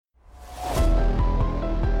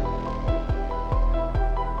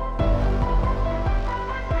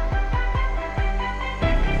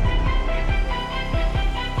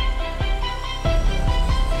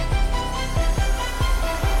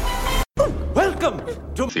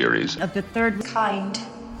Welcome to Theories of the Third Kind.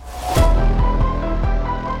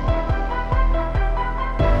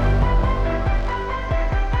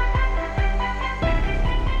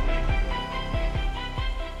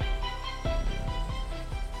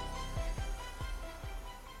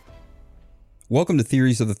 Welcome to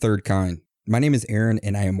Theories of the Third Kind. My name is Aaron,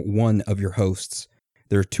 and I am one of your hosts.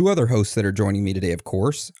 There are two other hosts that are joining me today, of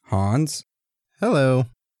course, Hans. Hello.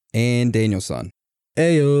 And Danielson.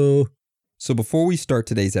 Heyo. So before we start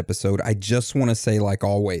today's episode, I just want to say, like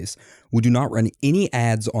always, we do not run any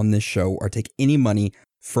ads on this show or take any money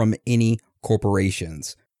from any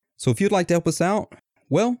corporations. So if you'd like to help us out,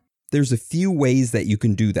 well, there's a few ways that you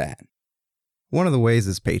can do that. One of the ways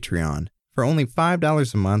is Patreon. For only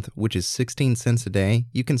 $5 a month, which is 16 cents a day,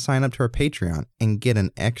 you can sign up to our Patreon and get an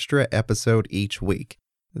extra episode each week.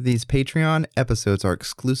 These Patreon episodes are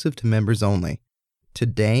exclusive to members only.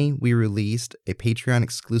 Today, we released a Patreon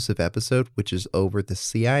exclusive episode, which is over the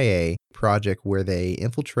CIA project where they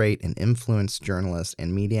infiltrate and influence journalists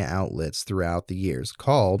and media outlets throughout the years,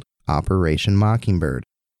 called Operation Mockingbird.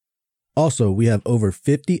 Also, we have over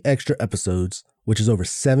 50 extra episodes, which is over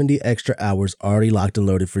 70 extra hours already locked and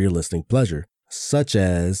loaded for your listening pleasure, such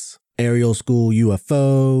as Aerial School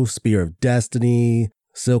UFO, Spear of Destiny,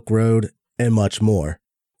 Silk Road, and much more,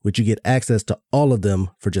 which you get access to all of them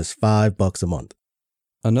for just $5 a month.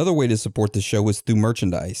 Another way to support the show is through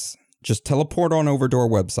merchandise. Just teleport on over to our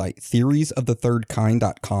website,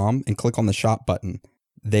 theoriesofthethirdkind.com, and click on the shop button.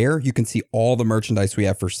 There, you can see all the merchandise we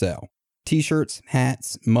have for sale. T-shirts,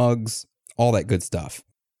 hats, mugs, all that good stuff.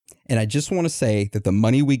 And I just want to say that the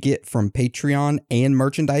money we get from Patreon and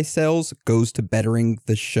merchandise sales goes to bettering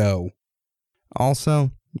the show.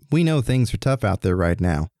 Also, we know things are tough out there right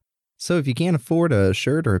now. So if you can't afford a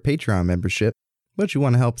shirt or a Patreon membership, but you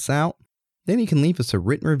want to help us out, then you can leave us a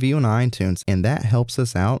written review on iTunes, and that helps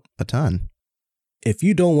us out a ton. If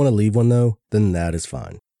you don't want to leave one though, then that is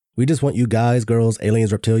fine. We just want you guys, girls,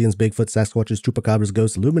 aliens, reptilians, Bigfoot, Sasquatches, Chupacabras,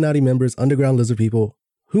 ghosts, Illuminati members, underground lizard people,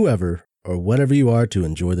 whoever or whatever you are to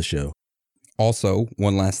enjoy the show. Also,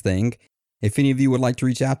 one last thing, if any of you would like to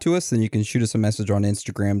reach out to us, then you can shoot us a message on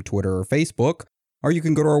Instagram, Twitter, or Facebook, or you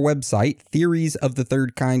can go to our website,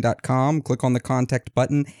 theoriesofthethirdkind.com, click on the contact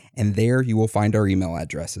button, and there you will find our email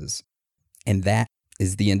addresses. And that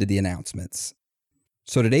is the end of the announcements.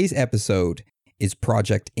 So today's episode is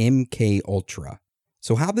Project MK Ultra.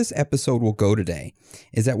 So how this episode will go today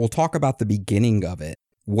is that we'll talk about the beginning of it,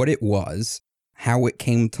 what it was, how it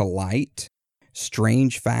came to light,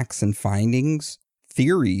 strange facts and findings,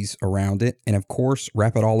 theories around it, and of course,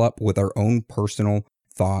 wrap it all up with our own personal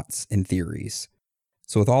thoughts and theories.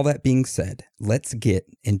 So with all that being said, let's get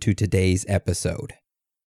into today's episode.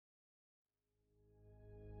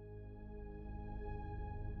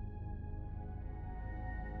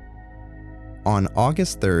 On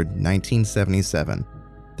August 3rd, 1977,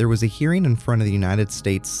 there was a hearing in front of the United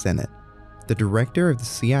States Senate. The director of the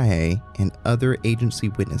CIA and other agency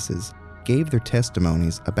witnesses gave their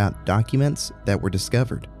testimonies about documents that were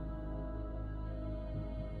discovered.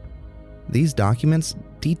 These documents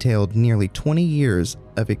detailed nearly 20 years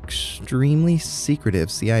of extremely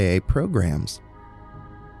secretive CIA programs.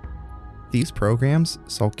 These programs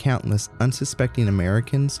saw countless unsuspecting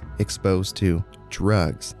Americans exposed to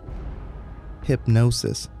drugs,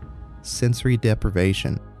 hypnosis, sensory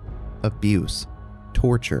deprivation, abuse,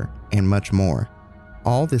 torture, and much more.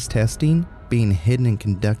 All this testing being hidden and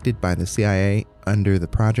conducted by the CIA under the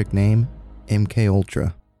project name MK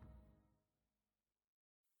Ultra.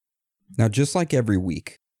 Now, just like every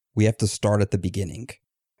week, we have to start at the beginning.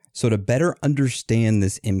 So to better understand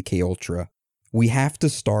this MK Ultra, we have to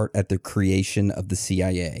start at the creation of the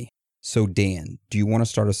CIA. So Dan, do you want to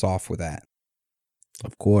start us off with that?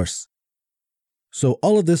 Of course. So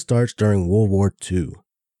all of this starts during World War II.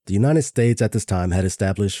 The United States at this time had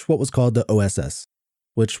established what was called the OSS,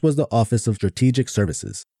 which was the Office of Strategic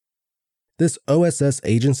Services. This OSS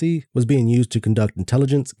agency was being used to conduct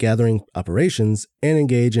intelligence gathering operations and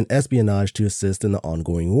engage in espionage to assist in the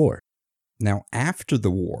ongoing war. Now, after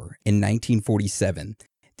the war in 1947,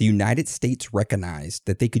 the United States recognized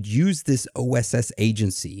that they could use this OSS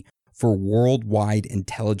agency for worldwide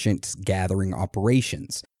intelligence gathering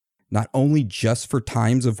operations, not only just for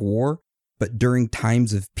times of war, but during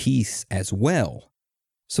times of peace as well.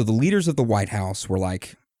 So the leaders of the White House were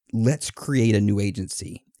like, let's create a new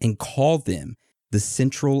agency and call them the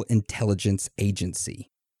Central Intelligence Agency.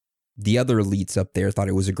 The other elites up there thought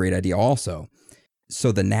it was a great idea also.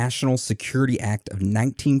 So the National Security Act of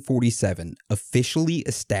 1947 officially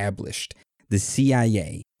established the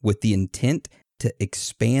CIA with the intent to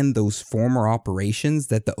expand those former operations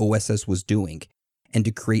that the OSS was doing and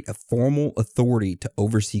to create a formal authority to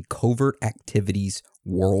oversee covert activities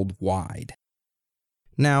worldwide.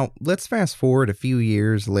 Now, let's fast forward a few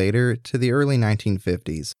years later to the early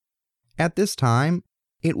 1950s. At this time,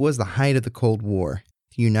 it was the height of the Cold War.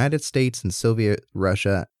 The United States and Soviet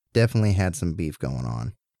Russia definitely had some beef going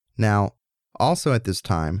on. Now, also at this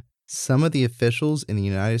time, some of the officials in the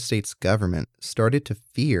United States government started to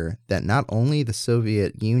fear that not only the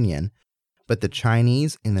Soviet Union, but the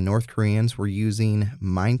Chinese and the North Koreans were using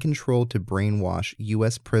mind control to brainwash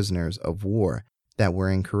U.S. prisoners of war that were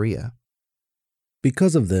in Korea.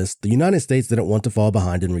 Because of this, the United States didn't want to fall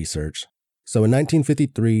behind in research. So in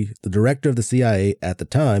 1953, the director of the CIA at the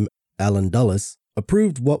time, Allen Dulles,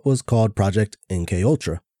 approved what was called Project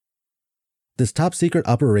MKUltra. This top-secret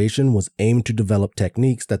operation was aimed to develop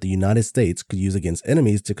techniques that the United States could use against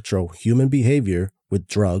enemies to control human behavior with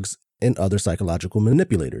drugs and other psychological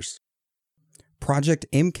manipulators. Project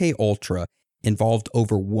MKUltra involved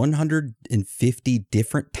over 150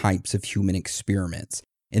 different types of human experiments,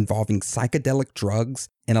 involving psychedelic drugs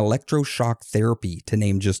and electroshock therapy, to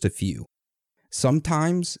name just a few.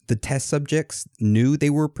 Sometimes the test subjects knew they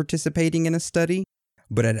were participating in a study,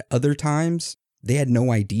 but at other times, they had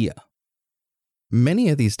no idea. Many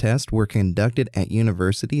of these tests were conducted at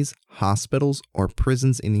universities, hospitals, or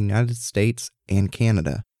prisons in the United States and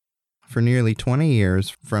Canada. For nearly 20 years,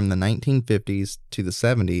 from the 1950s to the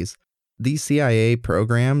 70s, these CIA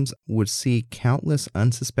programs would see countless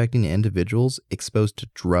unsuspecting individuals exposed to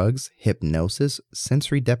drugs, hypnosis,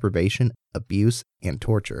 sensory deprivation, abuse, and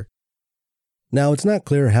torture. Now, it's not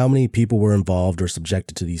clear how many people were involved or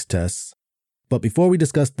subjected to these tests, but before we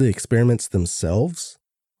discuss the experiments themselves,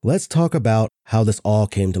 let's talk about how this all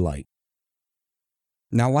came to light.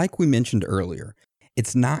 Now, like we mentioned earlier,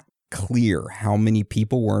 it's not clear how many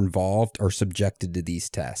people were involved or subjected to these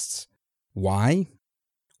tests. Why?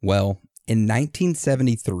 Well, in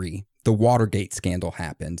 1973, the Watergate scandal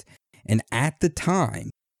happened, and at the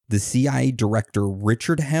time, the CIA director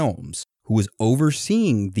Richard Helms, who was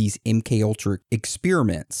overseeing these MKUltra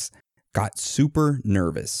experiments, got super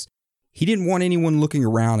nervous. He didn't want anyone looking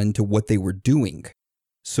around into what they were doing.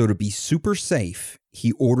 So to be super safe,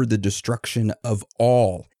 he ordered the destruction of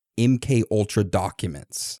all MKUltra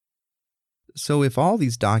documents. So if all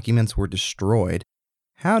these documents were destroyed,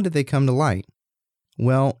 how did they come to light?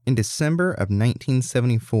 Well, in December of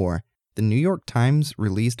 1974, the New York Times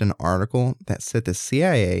released an article that said the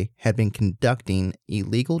CIA had been conducting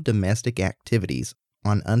illegal domestic activities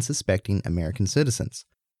on unsuspecting American citizens.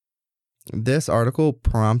 This article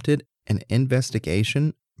prompted an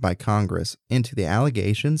investigation by Congress into the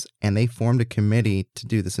allegations, and they formed a committee to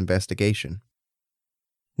do this investigation.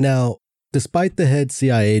 Now, despite the head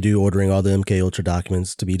CIA dude ordering all the MKUltra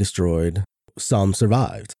documents to be destroyed, some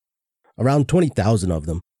survived. Around 20,000 of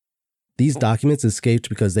them. These documents escaped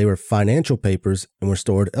because they were financial papers and were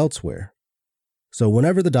stored elsewhere. So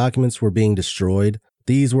whenever the documents were being destroyed,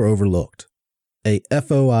 these were overlooked. A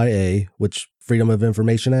FOIA, which Freedom of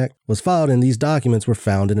Information Act, was filed, and these documents were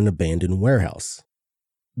found in an abandoned warehouse.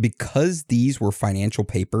 Because these were financial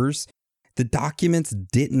papers, the documents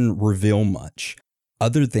didn't reveal much,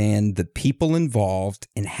 other than the people involved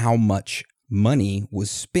and how much money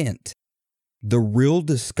was spent. The real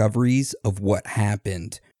discoveries of what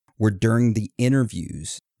happened were during the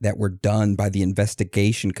interviews that were done by the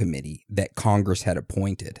investigation committee that Congress had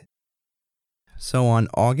appointed. So on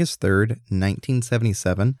August 3rd,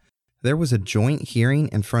 1977, there was a joint hearing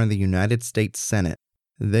in front of the United States Senate.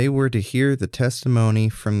 They were to hear the testimony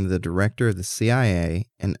from the director of the CIA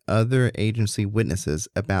and other agency witnesses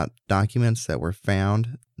about documents that were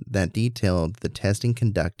found that detailed the testing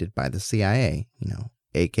conducted by the CIA,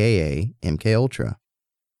 aka MKUltra.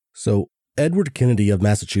 So Edward Kennedy of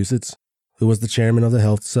Massachusetts, who was the chairman of the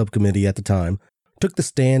Health Subcommittee at the time, took the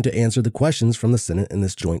stand to answer the questions from the Senate in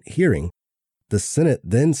this joint hearing. The Senate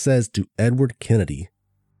then says to Edward Kennedy,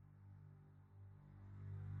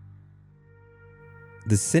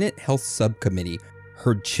 The Senate Health Subcommittee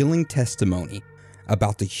heard chilling testimony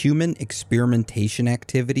about the human experimentation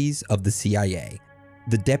activities of the CIA.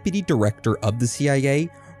 The deputy director of the CIA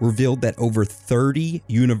revealed that over 30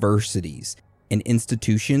 universities and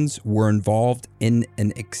institutions were involved in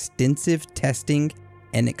an extensive testing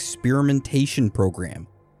and experimentation program,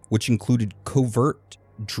 which included covert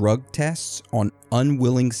drug tests on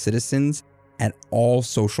unwilling citizens at all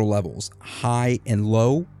social levels, high and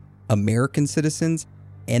low, American citizens,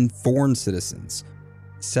 and foreign citizens.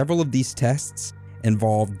 Several of these tests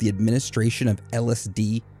involved the administration of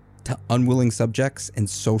LSD to unwilling subjects in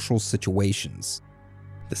social situations.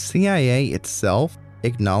 The CIA itself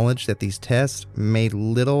acknowledged that these tests made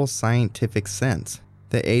little scientific sense.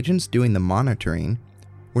 The agents doing the monitoring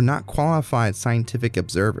were not qualified scientific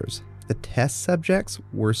observers. The test subjects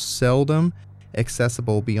were seldom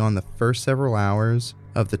accessible beyond the first several hours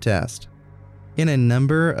of the test. In a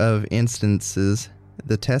number of instances,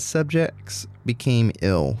 the test subjects became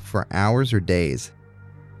ill for hours or days.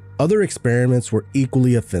 Other experiments were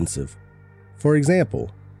equally offensive. For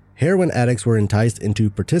example, heroin addicts were enticed into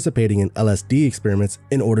participating in LSD experiments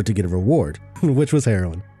in order to get a reward, which was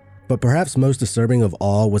heroin. But perhaps most disturbing of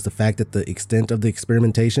all was the fact that the extent of the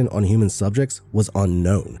experimentation on human subjects was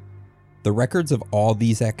unknown. The records of all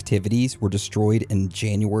these activities were destroyed in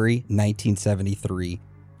January 1973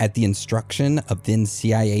 at the instruction of then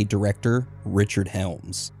CIA Director Richard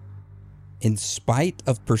Helms. In spite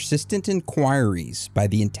of persistent inquiries by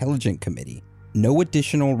the Intelligence Committee, no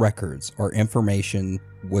additional records or information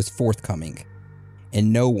was forthcoming,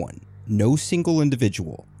 and no single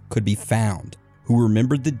individual could be found who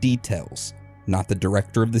remembered the details, not the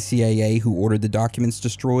director of the CIA who ordered the documents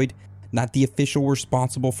destroyed, not the official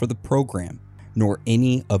responsible for the program, nor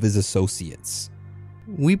any of his associates.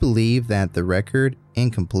 We believe that the record,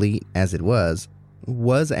 incomplete as it was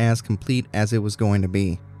as complete as it was going to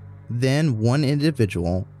be. Then one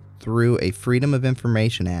individual, through a Freedom of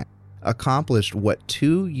Information Act, accomplished what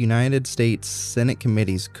 2 United States Senate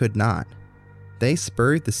committees could not. They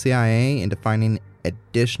spurred the CIA into finding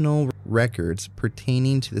additional records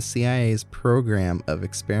pertaining to the CIA's program of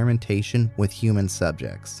experimentation with human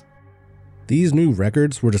subjects. These new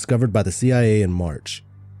records were discovered by the CIA in March.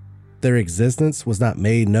 Their existence was not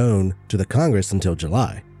made known to the Congress until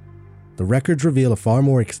July. The records reveal a far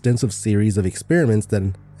more extensive series of experiments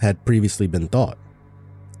than had previously been thought.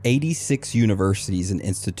 86 universities and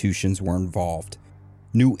institutions were involved.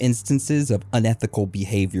 New instances of unethical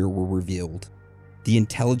behavior were revealed. The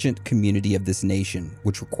intelligent community of this nation,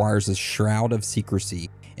 which requires a shroud of secrecy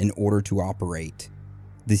in order to operate.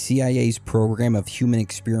 The CIA's program of human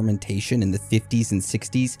experimentation in the 50s and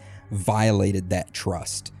 60s violated that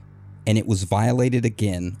trust, and it was violated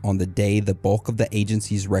again on the day the bulk of the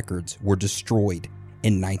agency's records were destroyed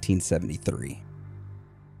in 1973.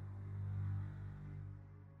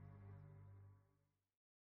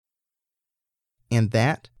 And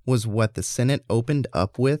that was what the Senate opened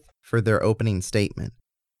up with for their opening statement.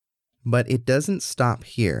 But it doesn't stop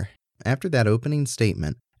here. After that opening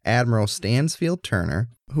statement, Admiral Stansfield Turner,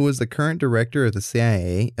 who was the current director of the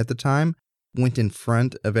CIA at the time, went in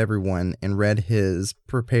front of everyone and read his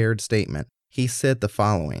prepared statement. He said the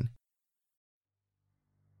following: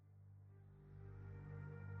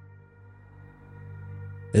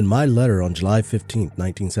 In my letter on July 15,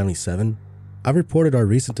 1977, I reported our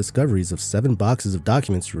recent discoveries of 7 boxes of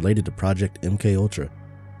documents related to Project MKUltra,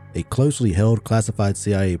 a closely held classified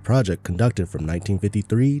CIA project conducted from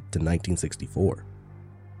 1953 to 1964.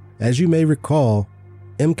 As you may recall,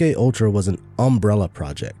 MKUltra was an umbrella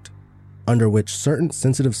project, under which certain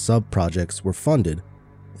sensitive sub-projects were funded,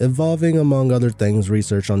 involving among other things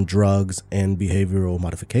research on drugs and behavioral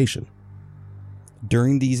modification.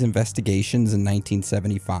 During these investigations in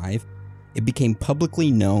 1975, it became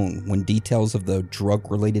publicly known when details of the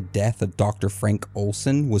drug-related death of Dr. Frank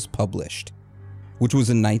Olson was published, which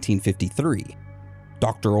was in 1953.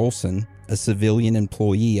 Dr. Olson, a civilian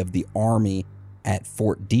employee of the Army at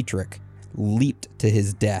Fort Detrick, leaped to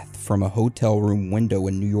his death from a hotel room window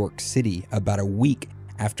in New York City about a week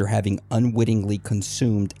after having unwittingly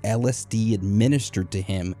consumed LSD administered to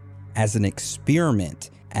him as an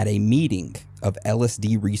experiment at a meeting of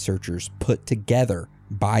LSD researchers put together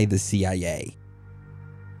by the CIA.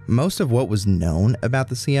 Most of what was known about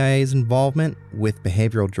the CIA's involvement with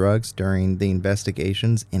behavioral drugs during the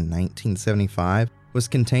investigations in 1975 was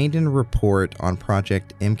contained in a report on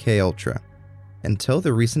Project MKUltra. Until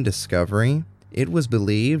the recent discovery, it was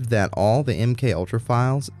believed that all the MKUltra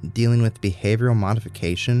files dealing with behavioral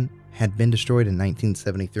modification had been destroyed in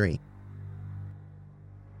 1973.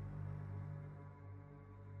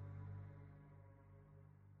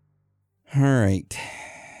 All right.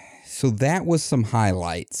 So that was some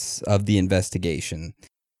highlights of the investigation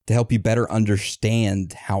to help you better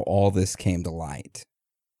understand how all this came to light.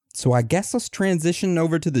 So I guess let's transition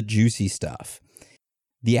over to the juicy stuff,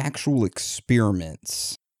 the actual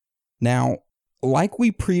experiments. Now, like we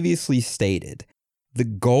previously stated, the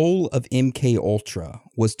goal of MKUltra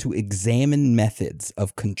was to examine methods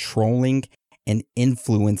of controlling and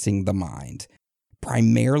influencing the mind,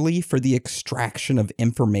 primarily for the extraction of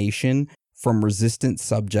information from resistant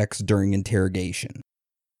subjects during interrogation.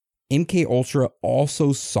 MKUltra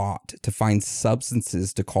also sought to find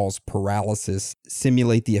substances to cause paralysis,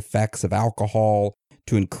 simulate the effects of alcohol,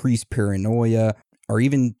 to increase paranoia, or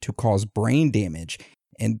even to cause brain damage.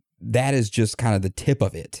 And that is just kind of the tip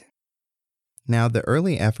of it. Now, the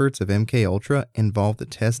early efforts of MKUltra involved the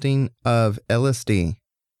testing of LSD.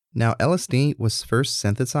 Now, LSD was first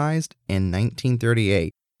synthesized in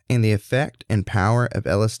 1938, and the effect and power of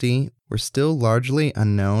LSD were still largely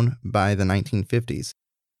unknown by the 1950s.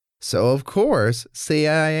 So, of course,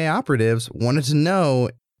 CIA operatives wanted to know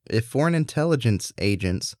if foreign intelligence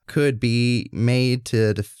agents could be made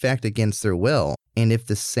to defect against their will, and if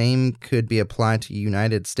the same could be applied to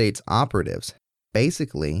United States operatives,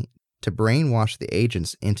 basically to brainwash the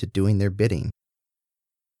agents into doing their bidding.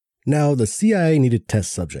 Now, the CIA needed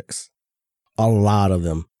test subjects. A lot of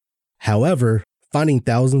them. However, finding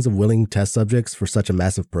thousands of willing test subjects for such a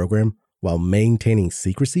massive program while maintaining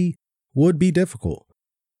secrecy would be difficult.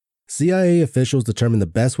 CIA officials determined the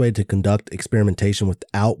best way to conduct experimentation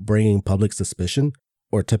without bringing public suspicion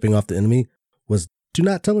or tipping off the enemy was to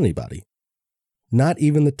not tell anybody. Not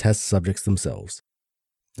even the test subjects themselves.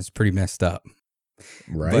 It's pretty messed up.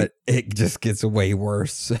 Right? But it just gets way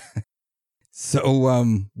worse. So,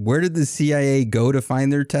 where did the CIA go to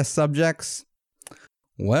find their test subjects?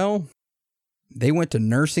 Well, they went to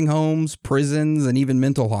nursing homes, prisons, and even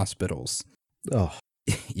mental hospitals. Oh.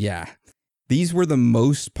 Yeah. These were the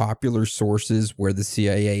most popular sources where the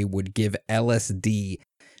CIA would give LSD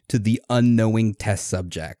to the unknowing test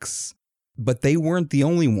subjects. But they weren't the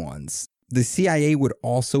only ones. The CIA would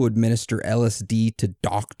also administer LSD to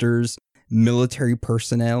doctors, military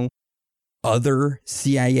personnel, other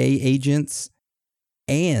CIA agents,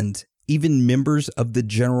 and even members of the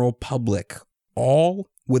general public, all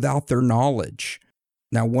without their knowledge.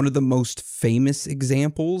 Now, one of the most famous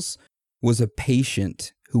examples was a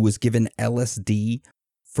patient who was given LSD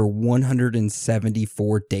for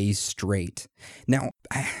 174 days straight. Now,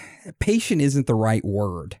 patient isn't the right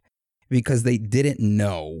word because they didn't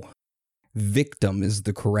know. Victim is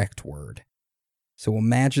the correct word. So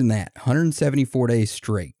imagine that, 174 days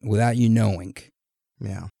straight without you knowing.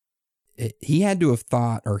 Yeah. He had to have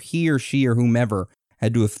thought, or he or she or whomever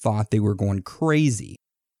had to have thought they were going crazy.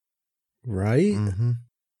 Right? Mm-hmm.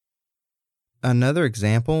 Another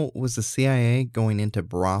example was the CIA going into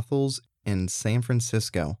brothels in San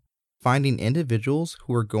Francisco, finding individuals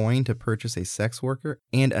who were going to purchase a sex worker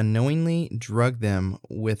and unknowingly drug them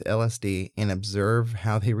with LSD and observe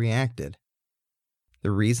how they reacted.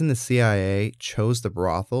 The reason the CIA chose the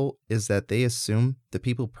brothel is that they assumed the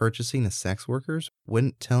people purchasing the sex workers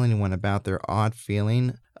wouldn't tell anyone about their odd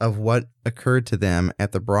feeling of what occurred to them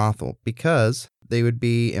at the brothel because they would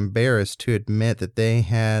be embarrassed to admit that they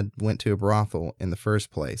had went to a brothel in the first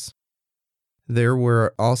place. There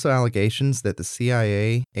were also allegations that the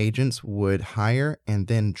CIA agents would hire and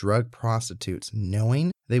then drug prostitutes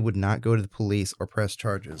knowing they would not go to the police or press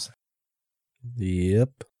charges.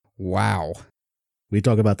 Yep. Wow. We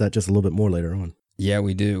talk about that just a little bit more later on. Yeah,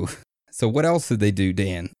 we do. So what else did they do,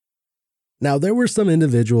 Dan? Now, there were some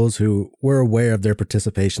individuals who were aware of their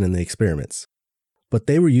participation in the experiments, but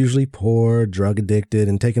they were usually poor, drug addicted,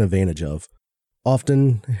 and taken advantage of.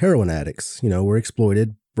 Often heroin addicts, were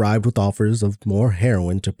exploited, bribed with offers of more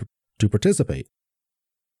heroin to participate.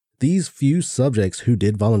 These few subjects who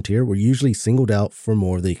did volunteer were usually singled out for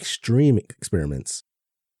more of the extreme experiments.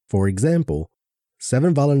 For example,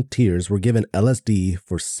 7 volunteers were given LSD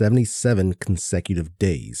for 77 consecutive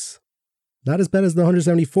days. Not as bad as the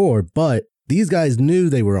 174, but these guys knew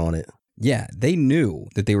they were on it. Yeah, they knew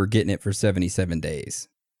that they were getting it for 77 days.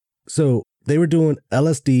 So they were doing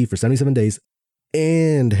LSD for 77 days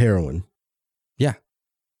and heroin. Yeah.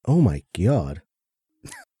 Oh my God.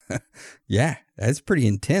 Yeah, that's pretty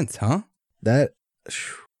intense, huh?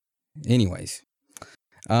 Anyways.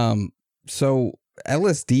 So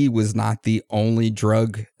LSD was not the only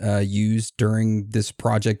drug used during this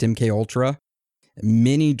Project MKUltra.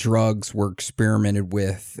 Many drugs were experimented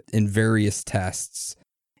with in various tests,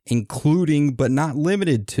 including but not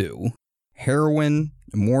limited to heroin,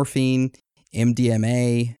 morphine,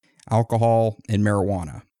 MDMA, alcohol, and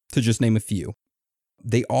marijuana, to just name a few.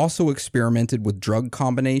 They also experimented with drug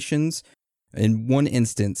combinations. In one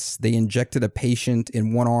instance, they injected a patient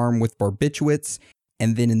in one arm with barbiturates,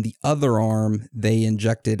 and then in the other arm, they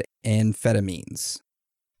injected amphetamines.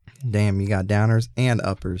 Damn, you got downers and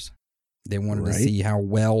uppers. They wanted to see how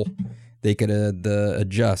well they could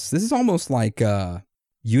adjust. This is almost like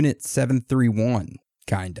Unit 731,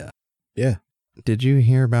 kind of. Yeah. Did you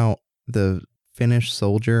hear about the Finnish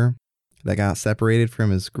soldier that got separated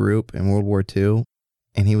from his group in World War II?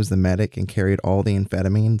 And he was the medic and carried all the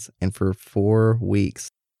amphetamines. And for 4 weeks,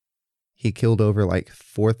 he killed over like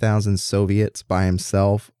 4,000 Soviets by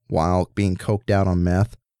himself while being coked out on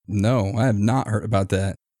meth. No, I have not heard about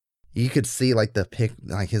that. You could see like the pic,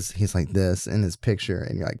 like he's like this in his picture,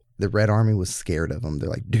 and you're like, the Red Army was scared of him. They're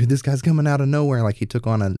like, dude, this guy's coming out of nowhere. Like he took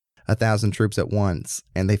on 1,000 troops at once,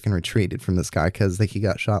 and they can retreated from this guy because he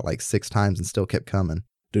got shot like 6 times and still kept coming.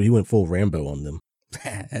 Dude, he went full Rambo on them.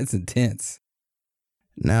 That's intense.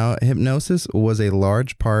 Now, hypnosis was a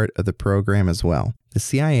large part of the program as well. The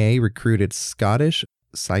CIA recruited Scottish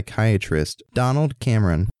psychiatrist Donald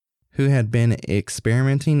Cameron, who had been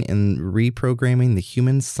experimenting in reprogramming the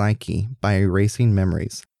human psyche by erasing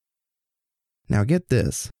memories. Now get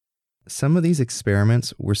this. Some of these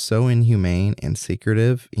experiments were so inhumane and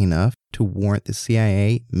secretive enough to warrant the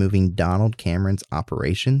CIA moving Donald Cameron's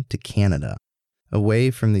operation to Canada,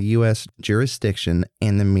 away from the U.S. jurisdiction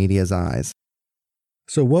and the media's eyes.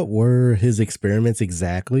 So what were his experiments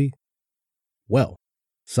exactly? Well,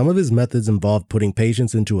 some of his methods involved putting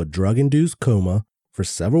patients into a drug-induced coma for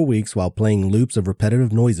several weeks while playing loops of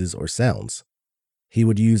repetitive noises or sounds. He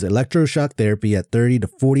would use electroshock therapy at 30 to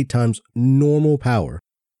 40 times normal power.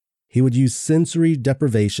 He would use sensory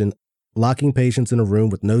deprivation, locking patients in a room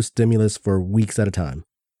with no stimulus for weeks at a time.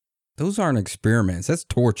 Those aren't experiments. That's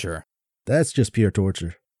torture. That's just pure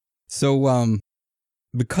torture. So,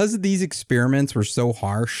 because these experiments were so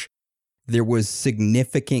harsh, there was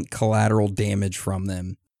significant collateral damage from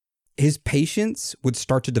them. His patients would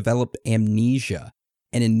start to develop amnesia,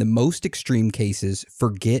 and in the most extreme cases,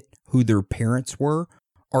 forget who their parents were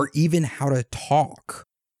or even how to talk.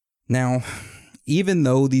 Now, even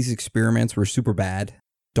though these experiments were super bad,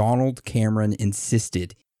 Donald Cameron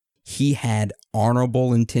insisted he had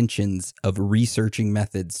honorable intentions of researching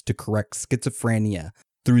methods to correct schizophrenia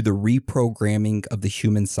through the reprogramming of the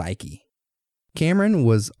human psyche. Cameron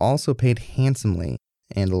was also paid handsomely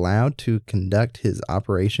and allowed to conduct his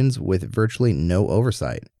operations with virtually no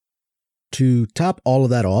oversight. To top all of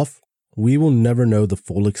that off, we will never know the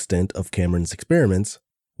full extent of Cameron's experiments,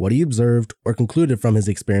 what he observed or concluded from his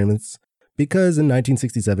experiments, because in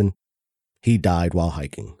 1967, he died while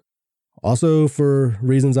hiking. Also, for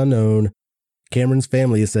reasons unknown, Cameron's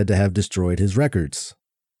family is said to have destroyed his records.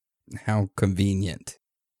 How convenient.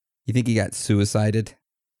 You think he got suicided?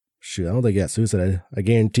 Shoot, I don't think he got suicided. I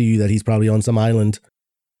guarantee you that he's probably on some island.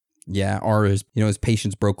 Yeah, or his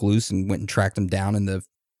patients broke loose and went and tracked him down in the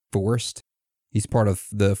forest. He's part of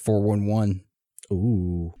the 411.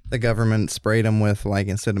 Ooh. The government sprayed him with, like,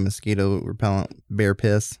 instead of mosquito repellent, bear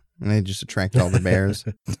piss, and they just attracted all the bears.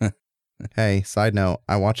 Hey, side note,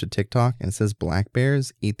 I watched a TikTok and it says black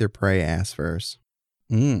bears eat their prey ass first.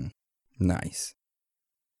 Nice.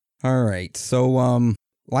 All right, so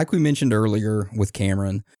like we mentioned earlier with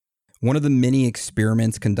Cameron, one of the many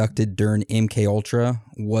experiments conducted during MKUltra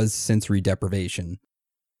was sensory deprivation.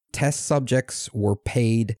 Test subjects were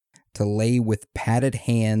paid to lay with padded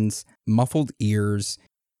hands, muffled ears,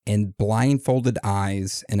 and blindfolded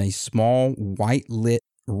eyes in a small white-lit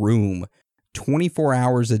room 24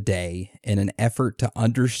 hours a day in an effort to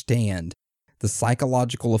understand the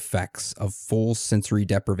psychological effects of full sensory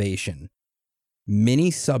deprivation.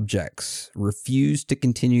 Many subjects refused to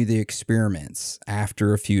continue the experiments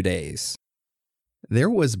after a few days. There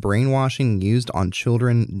was brainwashing used on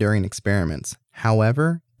children during experiments.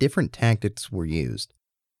 However, different tactics were used.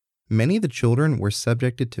 Many of the children were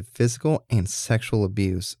subjected to physical and sexual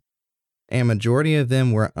abuse, and a majority of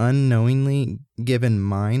them were unknowingly given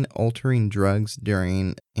mind-altering drugs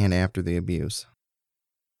during and after the abuse.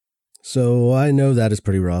 So I know that is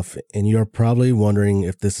pretty rough, and you're probably wondering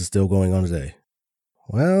if this is still going on today.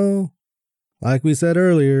 Well, like we said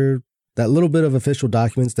earlier, that little bit of official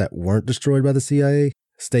documents that weren't destroyed by the CIA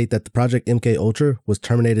state that the Project MKUltra was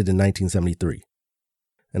terminated in 1973.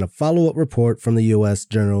 And a follow-up report from the U.S.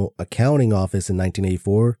 General Accounting Office in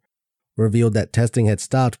 1984 revealed that testing had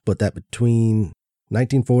stopped, but that between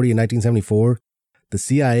 1940 and 1974, the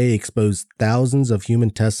CIA exposed thousands of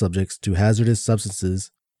human test subjects to hazardous substances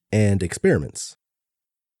and experiments.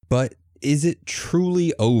 But is it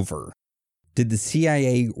truly over? Did the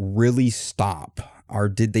CIA really stop, or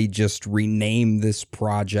did they just rename this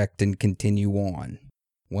project and continue on?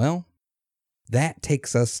 Well, that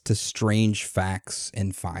takes us to strange facts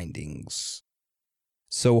and findings.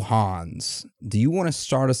 So Hans, do you want to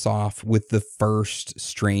start us off with the first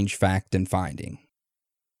strange fact and finding?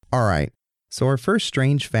 All right, so our first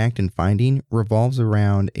strange fact and finding revolves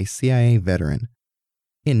around a CIA veteran.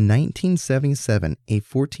 In 1977, a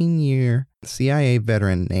 14-year CIA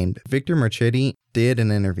veteran named Victor Marchetti did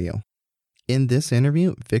an interview. In this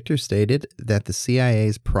interview, Victor stated that the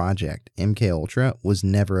CIA's project, MKUltra, was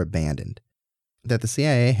never abandoned, that the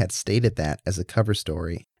CIA had stated that as a cover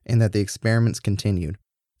story, and that the experiments continued.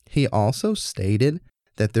 He also stated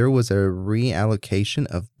that there was a reallocation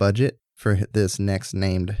of budget for this next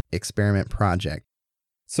named experiment project.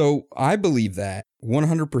 So I believe that,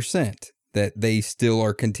 100% that they still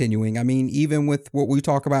are continuing. I mean, even with what we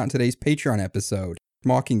talk about in today's Patreon episode,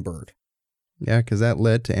 Mockingbird. Yeah, because that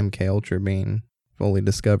led to MK Ultra being fully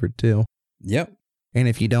discovered too. Yep. And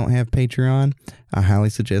if you don't have Patreon, I highly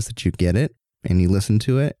suggest that you get it and you listen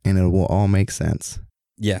to it, and it will all make sense.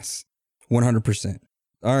 Yes, 100%.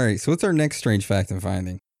 All right, so what's our next strange fact and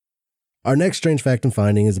finding? Our next strange fact and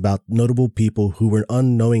finding is about notable people who were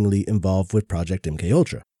unknowingly involved with Project MK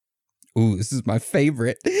Ultra. Ooh, this is my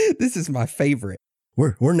favorite. This is my favorite.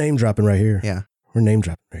 We're name dropping right here. Yeah. We're name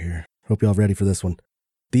dropping right here. Hope y'all ready for this one.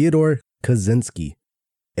 Theodore Kaczynski,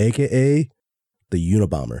 aka the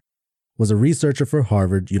Unabomber, was a researcher for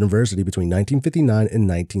Harvard University between 1959 and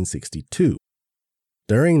 1962.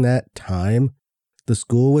 During that time, the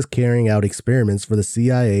school was carrying out experiments for the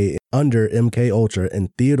CIA under MK Ultra, and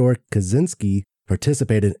Theodore Kaczynski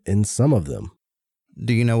participated in some of them.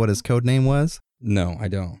 Do you know what his code name was? No, I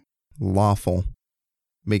don't. Lawful.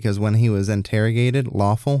 Because when he was interrogated,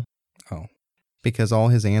 lawful. Oh. Because all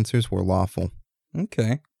his answers were lawful.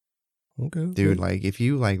 Okay. Dude, like, if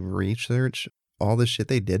you, like, research all the shit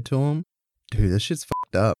they did to him, dude, this shit's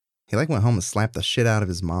fucked up. He, like, went home and slapped the shit out of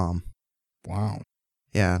his mom. Wow.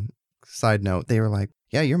 Yeah. Side note, they were like,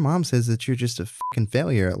 yeah, your mom says that you're just a fucking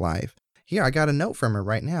failure at life. Here, I got a note from her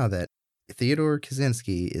right now that Theodore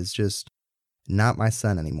Kaczynski is just not my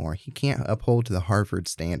son anymore. He can't uphold to the Harvard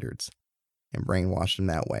standards, and brainwashed him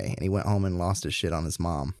that way. And he went home and lost his shit on his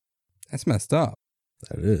mom. That's messed up.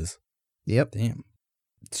 That is. Yep. Damn.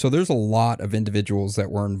 So there's a lot of individuals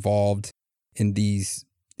that were involved in these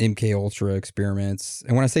MK Ultra experiments.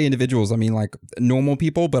 And when I say individuals, I mean like normal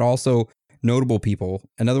people, but also notable people.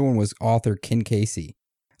 Another one was author Ken Casey.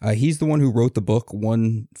 He's the one who wrote the book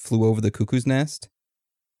One Flew Over the Cuckoo's Nest.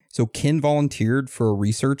 So Ken volunteered for a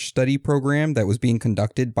research study program that was being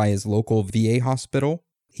conducted by his local VA hospital.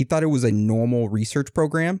 He thought it was a normal research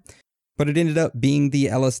program, but it ended up being the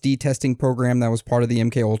LSD testing program that was part of the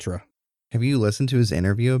MK Ultra. Have you listened to his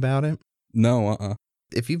interview about it? No,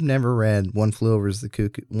 If you've never read One Flew Over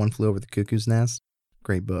the Cuckoo's Nest,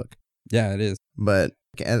 great book. Yeah, it is. But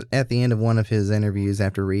at the end of one of his interviews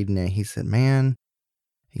after reading it, he said, man,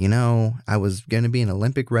 you know, I was going to be an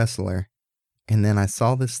Olympic wrestler. And then I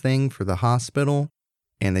saw this thing for the hospital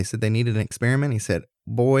and they said they needed an experiment. He said,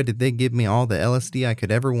 boy, did they give me all the LSD I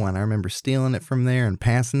could ever want. I remember stealing it from there and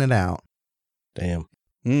passing it out. Damn.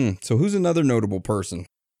 So who's another notable person?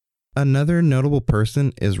 Another notable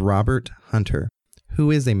person is Robert Hunter,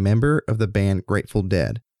 who is a member of the band Grateful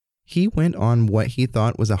Dead. He went on what he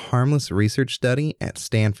thought was a harmless research study at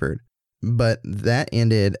Stanford, but that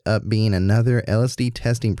ended up being another LSD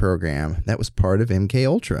testing program that was part of MK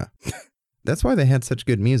Ultra. That's why they had such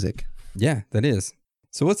good music. Yeah, that is.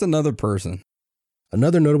 So what's another person?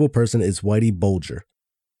 Another notable person is Whitey Bulger.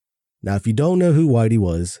 Now, if you don't know who Whitey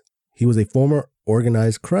was, he was a former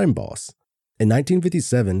organized crime boss. In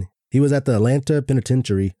 1957, he was at the Atlanta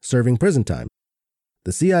Penitentiary serving prison time.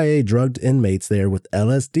 The CIA drugged inmates there with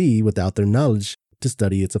LSD without their knowledge to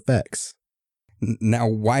study its effects. Now,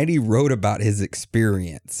 Whitey wrote about his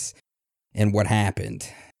experience and what happened.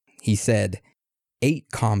 He said, 8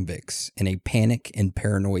 convicts in a panic and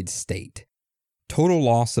paranoid state. Total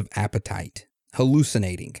loss of appetite.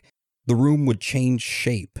 Hallucinating. The room would change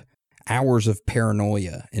shape. Hours of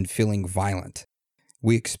paranoia and feeling violent.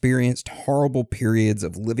 We experienced horrible periods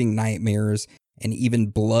of living nightmares and even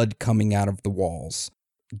blood coming out of the walls.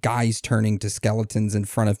 Guys turning to skeletons in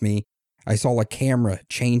front of me. I saw a camera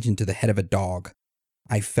change into the head of a dog.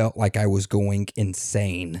 I felt like I was going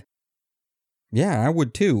insane. Yeah, I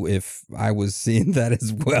would too if I was seeing that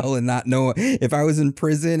as well and not know if I was in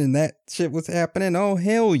prison and that shit was happening. Oh,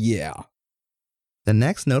 hell yeah. The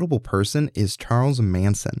next notable person is Charles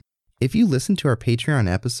Manson. If you listen to our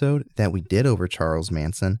Patreon episode that we did over Charles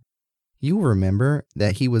Manson, you will remember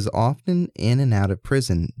that he was often in and out of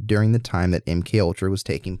prison during the time that MK Ultra was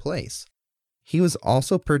taking place. He was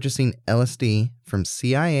also purchasing LSD from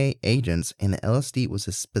CIA agents, and the LSD was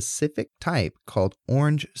a specific type called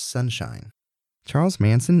Orange Sunshine. Charles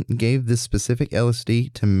Manson gave this specific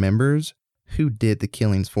LSD to members who did the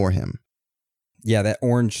killings for him. Yeah, that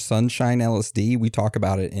Orange Sunshine LSD, we talk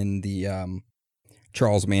about it in the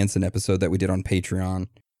Charles Manson episode that we did on Patreon,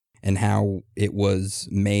 and how it was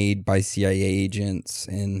made by CIA agents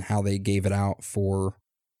and how they gave it out for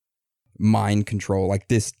mind control. Like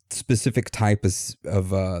this specific type of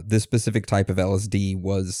LSD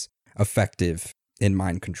was effective in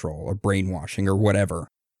mind control or brainwashing or whatever.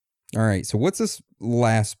 All right, so what's this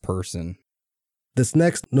last person? This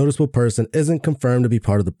next noticeable person isn't confirmed to be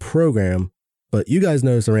part of the program, but you guys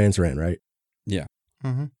know Saran Saran, right? Yeah.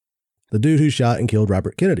 Mm-hmm. the dude who shot and killed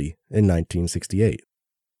Robert Kennedy in 1968.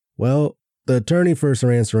 Well, the attorney for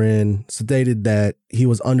Sirhan Sirhan stated that he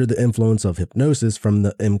was under the influence of hypnosis from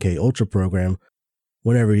the MK Ultra program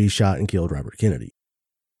whenever he shot and killed Robert Kennedy.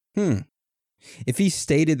 If he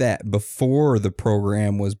stated that before the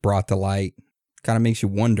program was brought to light, kind of makes you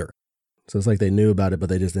wonder. So it's like they knew about it, but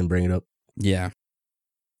they just didn't bring it up. Yeah.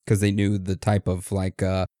 Because they knew the type of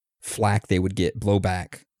flack they would get,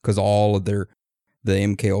 blowback, because all of the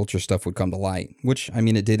MK Ultra stuff would come to light, which, I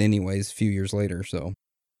mean, it did anyways a few years later, so.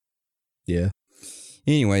 Yeah.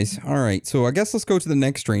 Anyways, all right. So I guess let's go to the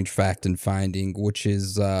next strange fact and finding, which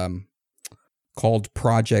is called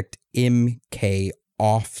Project MK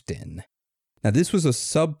Often. Now, this was a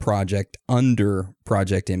sub-project under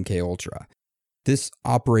Project MK Ultra. This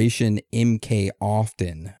Operation MK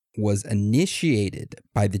Often was initiated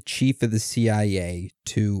by the chief of the CIA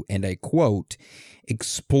to, and I quote,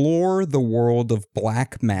 explore the world of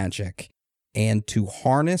black magic and to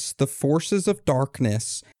harness the forces of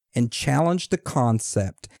darkness and challenge the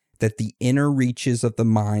concept that the inner reaches of the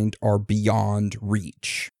mind are beyond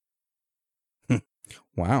reach.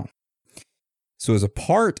 Wow. So as a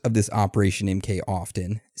part of this Operation MK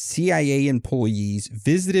Often, CIA employees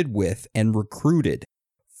visited with and recruited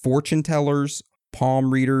fortune tellers,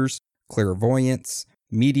 palm readers, clairvoyants,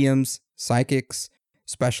 mediums, psychics,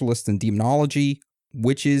 specialists in demonology,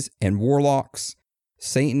 witches and warlocks,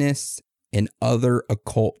 Satanists, and other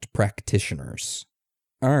occult practitioners.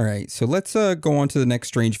 All right, so let's go on to the next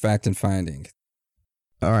strange fact and finding.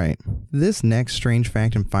 All right. This next strange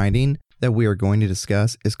fact and finding that we are going to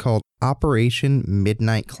discuss is called Operation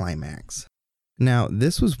Midnight Climax. Now,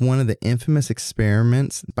 this was one of the infamous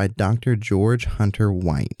experiments by Dr. George Hunter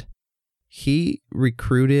White. He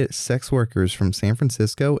recruited sex workers from San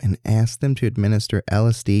Francisco and asked them to administer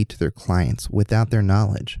LSD to their clients without their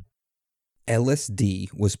knowledge. LSD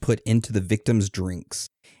was put into the victims' drinks,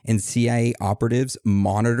 and CIA operatives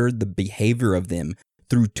monitored the behavior of them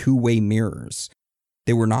through two-way mirrors.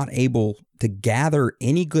 They were not able to gather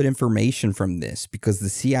any good information from this because the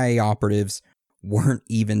CIA operatives weren't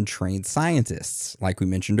even trained scientists, like we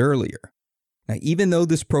mentioned earlier. Now, even though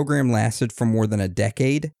this program lasted for more than a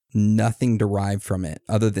decade, nothing derived from it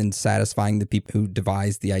other than satisfying the people who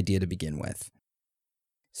devised the idea to begin with.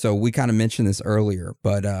 So we kind of mentioned this earlier,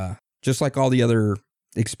 but just like all the other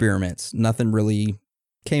experiments, nothing really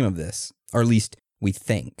came of this, or at least we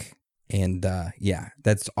think. And yeah,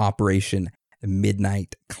 that's Operation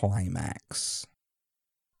Midnight Climax.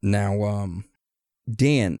 Now,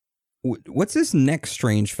 Dan, what's this next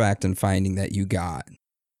strange fact and finding that you got?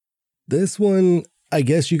 This one, I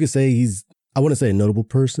guess you could say I wouldn't say a notable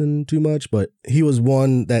person too much, but he was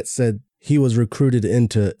one that said he was recruited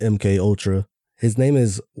into MK Ultra. His name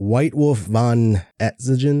is White Wolf von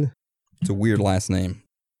Atzingen. It's a weird last name.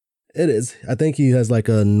 It is. I think he has like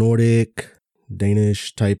a Nordic,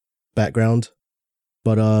 Danish type background.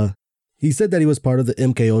 But he said that he was part of the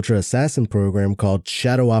MK Ultra assassin program called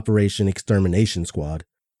Shadow Operation Extermination Squad,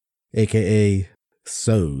 aka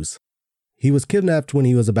SOES. He was kidnapped when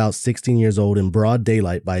he was about 16 years old in broad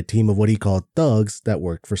daylight by a team of what he called thugs that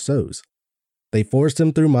worked for SOES. They forced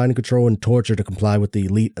him through mind control and torture to comply with the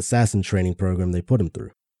elite assassin training program they put him through.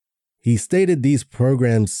 He stated these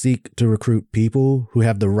programs seek to recruit people who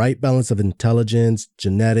have the right balance of intelligence,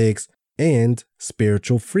 genetics, and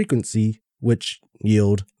spiritual frequency, which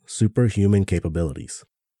yield superhuman capabilities.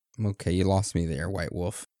 Okay, you lost me there, White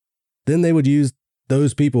Wolf. Then they would use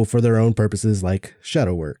those people for their own purposes like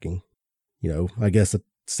shadow working. I guess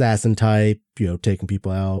assassin type, taking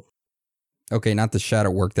people out. Okay, not the shadow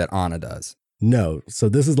work that Anna does. No, so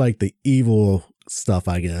this is like the evil stuff,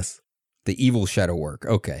 I guess. The evil shadow work,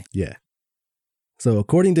 okay. Yeah. So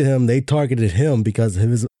according to him, they targeted him because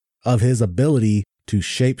of his ability to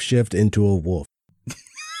shapeshift into a wolf.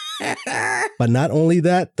 But not only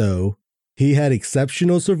that, though, he had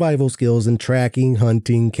exceptional survival skills in tracking,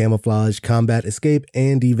 hunting, camouflage, combat, escape,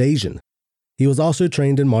 and evasion. He was also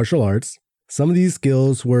trained in martial arts. Some of these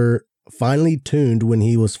skills were finely tuned when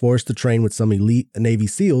he was forced to train with some elite Navy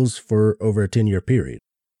SEALs for over a 10-year period.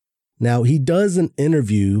 Now, he does an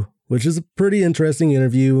interview, which is a pretty interesting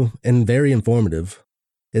interview and very informative.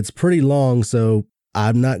 It's pretty long, so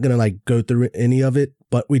I'm not going to go through any of it,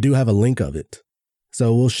 but we do have a link of it.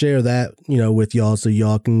 So we'll share that, with y'all so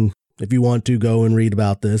y'all can, if you want to, go and read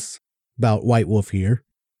about this, about White Wolf here.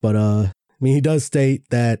 But, he does state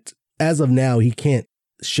that as of now, he can't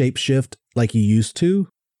shapeshift like he used to.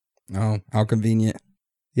 Oh, how convenient.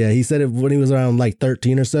 Yeah, he said when he was around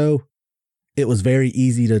 13 or so, it was very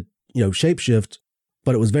easy to, shapeshift,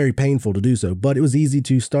 but it was very painful to do so. But it was easy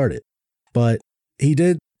to start it. But he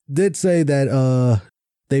did say that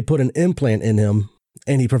they put an implant in him,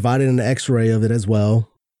 and he provided an x-ray of it as well.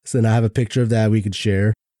 So then I have a picture of that we could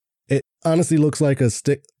share. It honestly looks like a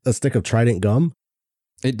stick of Trident gum.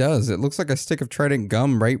 It does. It looks like a stick of Trident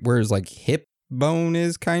gum right where his like hip bone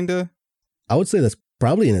is, kind of. I would say that's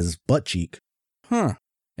probably in his butt cheek. Huh.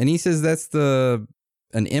 And he says that's an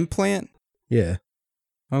implant? Yeah.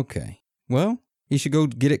 Okay. Well, he should go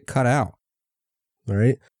get it cut out. All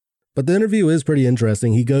right. But the interview is pretty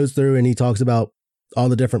interesting. He goes through and he talks about all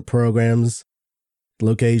the different programs,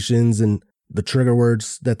 locations, and the trigger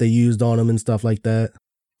words that they used on him and stuff like that.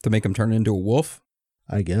 To make him turn into a wolf?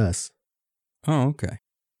 I guess. Oh, okay.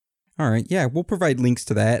 All right. Yeah, we'll provide links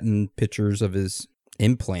to that and pictures of his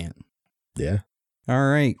implant. Yeah. All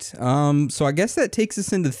right. So I guess that takes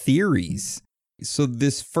us into theories. So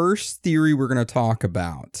this first theory we're going to talk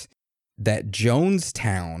about, that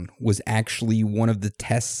Jonestown was actually one of the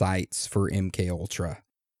test sites for MKUltra.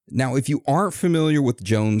 Now, if you aren't familiar with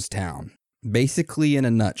Jonestown, basically in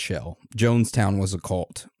a nutshell, Jonestown was a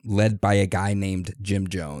cult led by a guy named Jim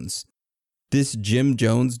Jones. This Jim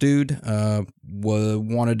Jones dude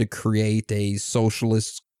wanted to create a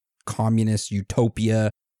socialist, communist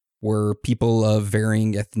utopia where people of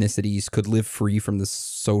varying ethnicities could live free from the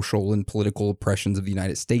social and political oppressions of the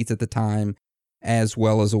United States at the time, as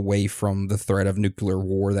well as away from the threat of nuclear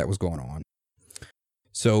war that was going on.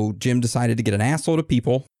 So Jim decided to get an assload of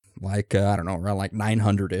people, like, around like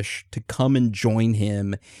 900-ish, to come and join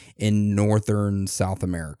him in northern South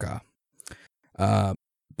America.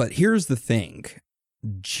 But here's the thing.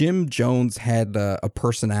 Jim Jones had a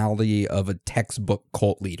personality of a textbook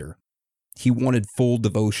cult leader. He wanted full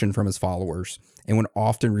devotion from his followers and would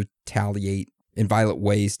often retaliate in violent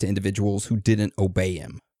ways to individuals who didn't obey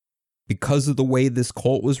him. Because of the way this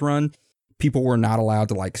cult was run, people were not allowed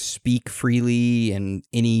to like speak freely, and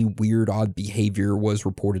any weird, odd behavior was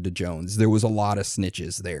reported to Jones. There was a lot of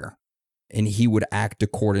snitches there, and he would act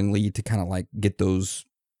accordingly to kind of like get those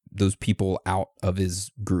people out of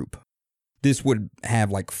his group. This would have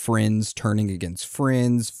like friends turning against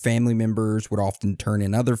friends. Family members would often turn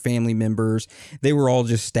in other family members. They were all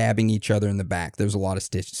just stabbing each other in the back. There's a lot of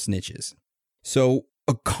snitches. So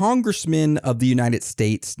a congressman of the United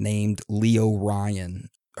States named Leo Ryan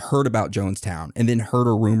heard about Jonestown and then heard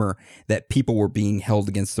a rumor that people were being held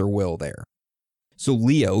against their will there. So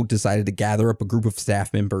Leo decided to gather up a group of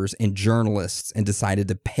staff members and journalists and decided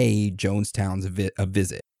to pay Jonestown a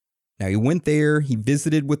visit. Now, he went there, he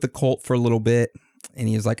visited with the cult for a little bit, and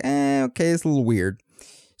he was like, okay, it's a little weird.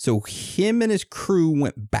 So him and his crew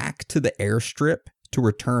went back to the airstrip to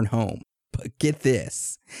return home. But get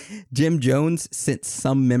this, Jim Jones sent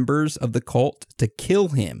some members of the cult to kill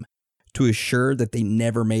him to assure that they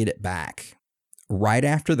never made it back. Right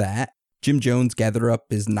after that, Jim Jones gathered up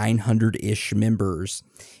his 900-ish members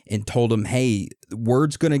and told them, hey,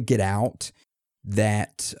 word's going to get out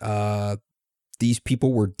that these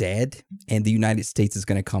people were dead and the United States is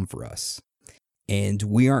going to come for us. And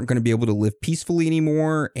we aren't going to be able to live peacefully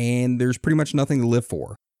anymore, and there's pretty much nothing to live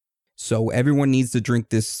for. So everyone needs to drink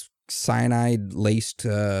this cyanide-laced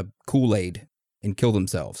Kool-Aid and kill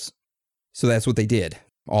themselves. So that's what they did.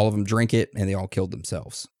 All of them drank it, and they all killed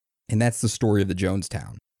themselves. And that's the story of the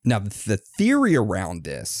Jonestown. Now, the theory around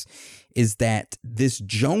this is that this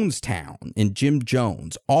Jonestown and Jim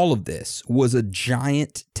Jones, all of this was a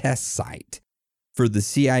giant test site for the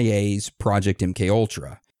CIA's Project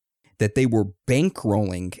MKUltra, that they were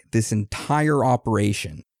bankrolling this entire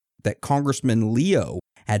operation, that Congressman Leo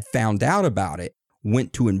had found out about it,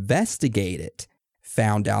 went to investigate it,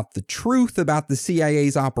 found out the truth about the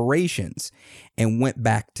CIA's operations, and went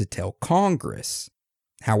back to tell Congress.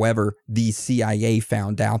 However, the CIA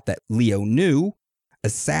found out that Leo knew,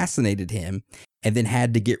 assassinated him, and then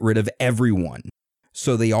had to get rid of everyone.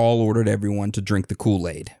 So they all ordered everyone to drink the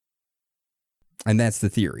Kool-Aid. And that's the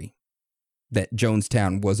theory, that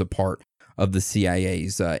Jonestown was a part of the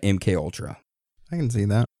CIA's MKUltra. I can see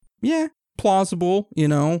that. Yeah, plausible, you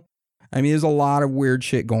know. I mean, there's a lot of weird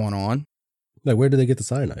shit going on. Like, where did they get the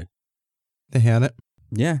cyanide? They had it.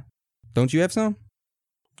 Yeah. Don't you have some?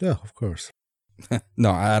 Yeah, of course. No,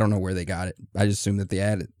 I don't know where they got it. I just assume that they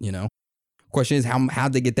had it, you know. Question is,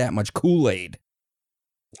 how'd they get that much Kool-Aid?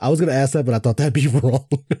 I was going to ask that, but I thought that'd be wrong.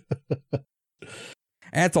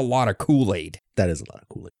 That's a lot of Kool-Aid. That is a lot of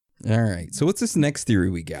Kool-Aid. All right. So what's this next theory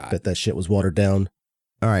we got? Bet that shit was watered down.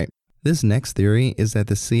 All right. This next theory is that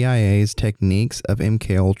the CIA's techniques of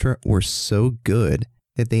MKUltra were so good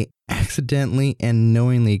that they accidentally and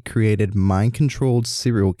knowingly created mind-controlled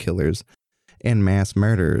serial killers and mass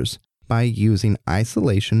murderers by using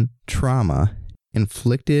isolation, trauma,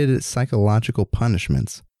 inflicted psychological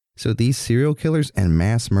punishments, So these serial killers and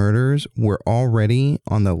mass murderers were already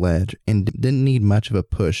on the ledge and didn't need much of a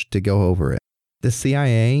push to go over it. The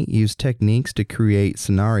CIA used techniques to create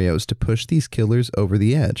scenarios to push these killers over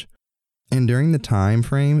the edge. And during the time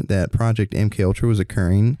frame that Project MKUltra was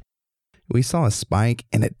occurring, we saw a spike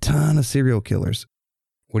and a ton of serial killers.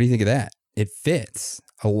 What do you think of that? It fits.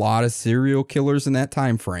 A lot of serial killers in that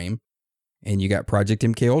time frame. And you got Project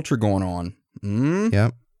MKUltra going on.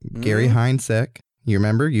 Yep. Gary Heinzek. You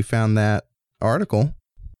remember? You found that article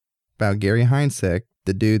about Gary Heinzek,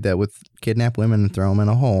 the dude that would kidnap women and throw them in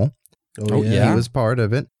a hole. Oh, yeah. He was part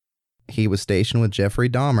of it. He was stationed with Jeffrey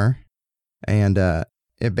Dahmer. And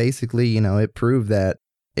it basically, it proved that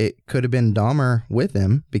it could have been Dahmer with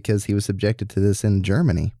him because he was subjected to this in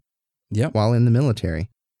Germany. Yep. While in the military.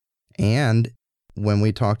 And when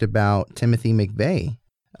we talked about Timothy McVeigh,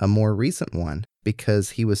 a more recent one,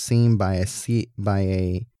 because he was seen by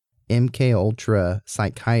a MKUltra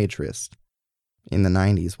psychiatrist in the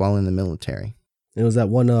 90s while in the military. It was that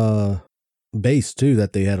one base, too,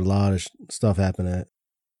 that they had a lot of stuff happen at.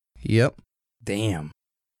 Yep. Damn.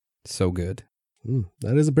 So good.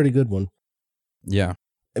 That is a pretty good one. Yeah.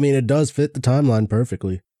 I mean, it does fit the timeline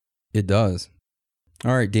perfectly. It does.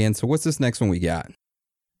 All right, Dan, so what's this next one we got?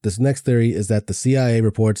 This next theory is that the CIA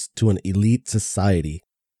reports to an elite society.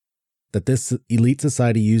 That this elite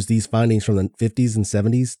society used these findings from the 50s and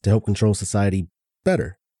 70s to help control society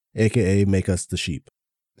better, aka make us the sheep.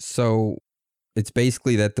 So it's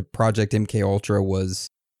basically that the Project MKUltra was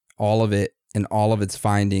all of it, and all of its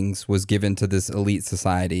findings was given to this elite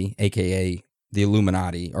society, aka the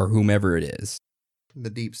Illuminati or whomever it is. The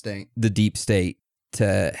deep state. The deep state,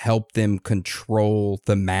 to help them control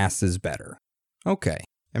the masses better. Okay.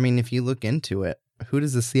 I mean, if you look into it, who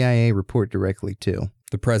does the CIA report directly to?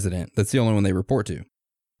 The president. That's the only one they report to.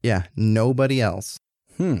 Yeah, nobody else.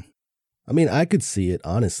 I mean, I could see it,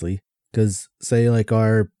 honestly, because say like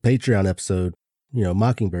our Patreon episode,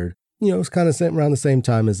 Mockingbird, it's kind of around the same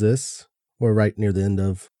time as this, or right near the end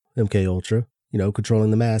of MKUltra,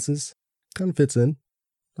 controlling the masses. Kind of fits in.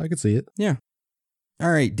 I could see it. Yeah.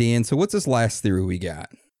 All right, Dan, so what's this last theory we got?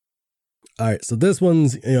 All right, so this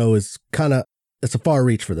one's, is it's a far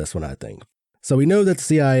reach for this one, I think. So we know that the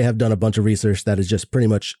CIA have done a bunch of research that is just pretty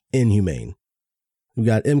much inhumane. We've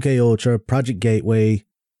got MKUltra, Project Gateway,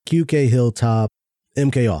 QK Hilltop,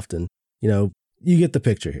 MK Often. You get the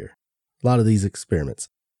picture here. A lot of these experiments.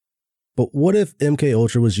 But what if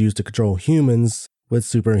MKUltra was used to control humans with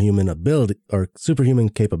superhuman ability or superhuman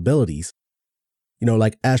capabilities?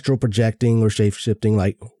 Like astral projecting or shape-shifting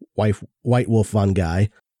like White Wolf Von Guy,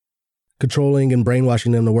 controlling and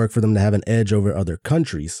brainwashing them to work for them to have an edge over other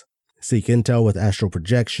countries. Seek intel with astral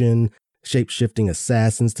projection, shape-shifting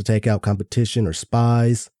assassins to take out competition or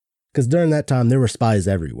spies. Because during that time, there were spies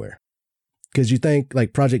everywhere. Because you think,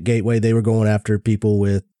 like Project Gateway, they were going after people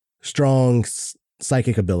with strong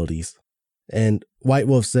psychic abilities. And White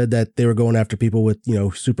Wolf said that they were going after people with,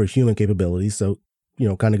 superhuman capabilities. So,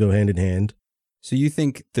 kind of go hand in hand. So you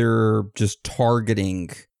think they're just targeting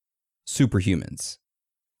superhumans?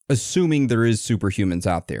 Assuming there is superhumans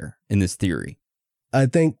out there in this theory. I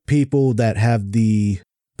think people that have the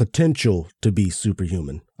potential to be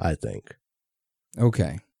superhuman, I think.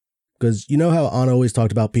 Okay. Because you know how Anna always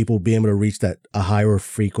talked about people being able to reach a higher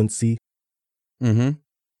frequency? Mm-hmm.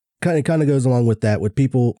 Kind of goes along with that. With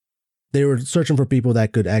people, they were searching for people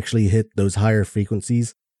that could actually hit those higher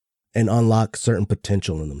frequencies and unlock certain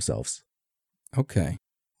potential in themselves. Okay.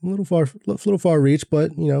 A little far reach,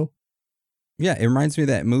 but Yeah, it reminds me of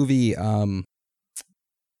that movie.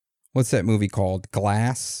 What's that movie called?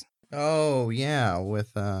 Glass? Oh, yeah,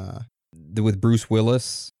 with Bruce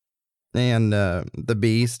Willis. And the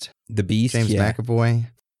Beast. The Beast, James McAvoy.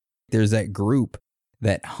 There's that group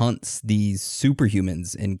that hunts these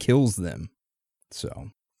superhumans and kills them.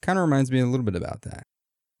 So, kind of reminds me a little bit about that.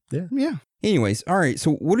 Yeah. Anyways, all right,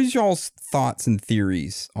 so what is y'all's thoughts and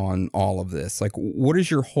theories on all of this? Like, what is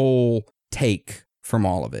your whole take from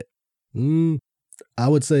all of it? I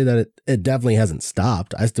would say that it definitely hasn't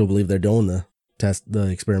stopped. I still believe they're doing the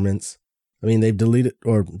experiments. I mean, they've deleted,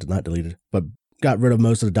 or not deleted, but got rid of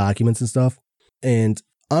most of the documents and stuff. And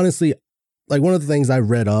honestly, like one of the things I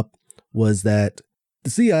read up was that the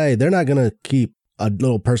CIA, they're not going to keep a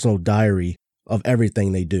little personal diary of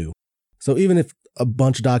everything they do. So even if a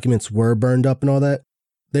bunch of documents were burned up and all that,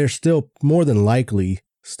 they're still more than likely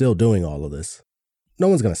still doing all of this. No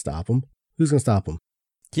one's going to stop them. Who's going to stop them?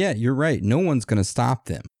 Yeah, you're right. No one's going to stop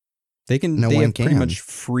them. They have pretty much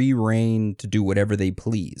free reign to do whatever they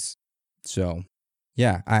please. So,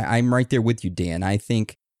 yeah, I'm right there with you, Dan. I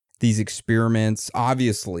think these experiments,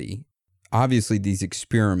 obviously these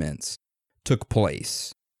experiments took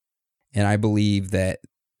place And I believe that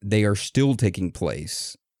they are still taking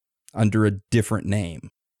place under a different name.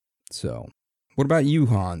 So, what about you,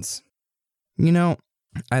 Hans? You know,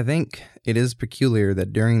 I think it is peculiar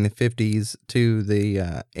that during the 50s to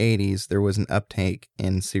the 80s, there was an uptake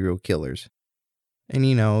in serial killers. And,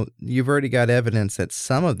 you know, you've already got evidence that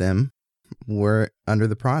some of them were under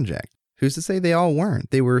the project. Who's to say they all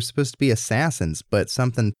weren't? They were supposed to be assassins, but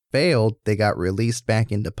something failed. They got released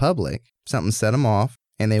back into public. Something set them off,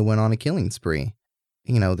 and they went on a killing spree.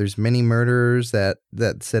 You know, there's many murderers that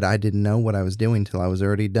said, I didn't know what I was doing till I was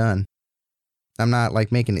already done. I'm not,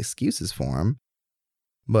 like, making excuses for them,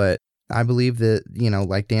 but I believe that, you know,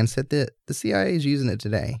 like Dan said, the CIA is using it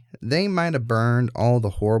today. They might have burned all the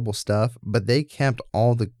horrible stuff, but they kept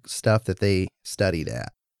all the stuff that they studied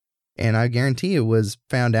at. And I guarantee it was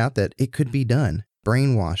found out that it could be done.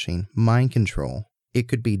 Brainwashing, mind control, it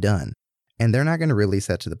could be done. And they're not going to release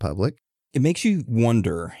that to the public. It makes you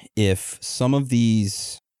wonder if some of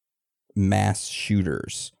these mass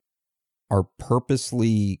shooters are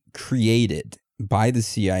purposely created by the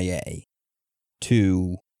CIA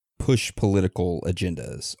to push political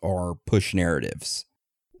agendas or push narratives.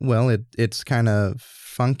 Well, it's kind of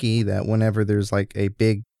funky that whenever there's like a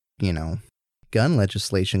big, you know, gun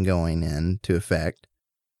legislation going into effect,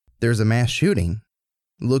 there's a mass shooting.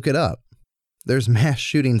 Look it up. There's mass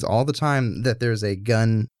shootings all the time that there's a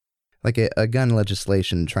gun, like a gun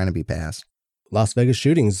legislation trying to be passed. Las Vegas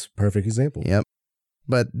shootings, perfect example. Yep.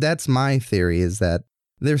 But that's my theory, is that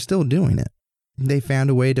they're still doing it. They found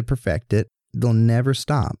a way to perfect it. They'll never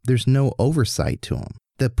stop. There's no oversight to them.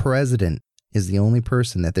 The president is the only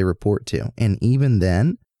person that they report to. And even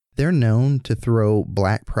then, they're known to throw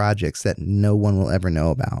black projects that no one will ever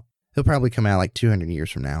know about. They'll probably come out like 200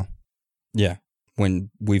 years from now. Yeah, when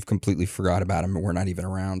we've completely forgot about them and we're not even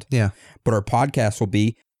around. Yeah. But our podcast will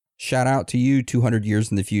be, shout out to you 200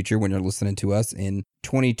 years in the future when you're listening to us in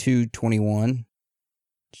 2221.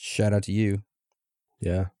 Shout out to you.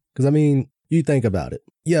 Yeah. Because, I mean, you think about it.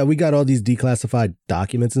 Yeah, we got all these declassified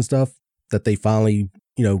documents and stuff that they finally,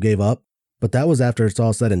 you know, gave up. But that was after it's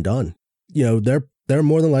all said and done. You know, they're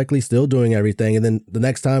more than likely still doing everything. And then the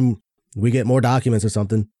next time we get more documents or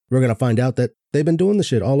something, we're going to find out that they've been doing the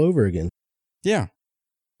shit all over again. Yeah.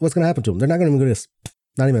 What's going to happen to them? They're not going to even get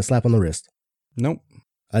not even a slap on the wrist. Nope.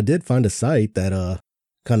 I did find a site that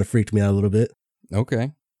kind of freaked me out a little bit.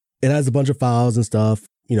 Okay. It has a bunch of files and stuff,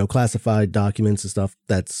 you know, classified documents and stuff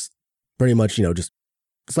that's pretty much, you know, just,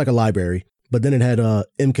 it's like a library. But then it had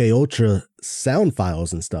MK Ultra sound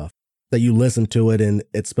files and stuff that you listen to it and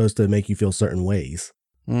it's supposed to make you feel certain ways.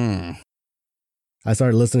 I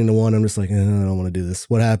started listening to one. I'm just like, I don't want to do this.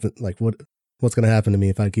 What happened? Like, what's going to happen to me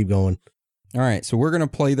if I keep going? All right. So we're going to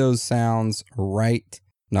play those sounds right.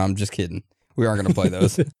 No, I'm just kidding. We aren't going to play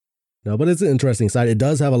those. No, but it's an interesting site. It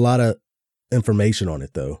does have a lot of information on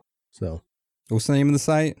it, though. So, what's the name of the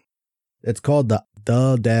site? It's called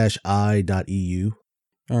the-i.eu.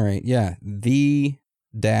 All right. Yeah.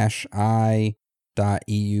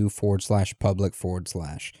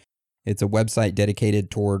 the-i.eu/public/. It's a website dedicated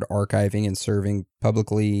toward archiving and serving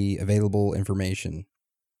publicly available information.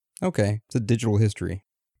 Okay. It's a digital history.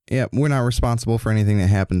 Yeah, we're not responsible for anything that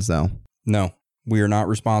happens, though. No, we are not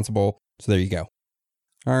responsible. So there you go.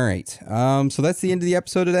 All right. So that's the end of the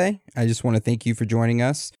episode today. I just want to thank you for joining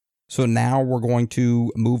us. So now we're going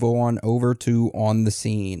to move on over to On the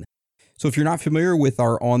Scene. So if you're not familiar with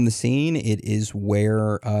our On the Scene, it is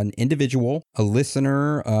where an individual, a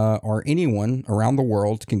listener, or anyone around the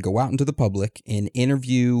world can go out into the public and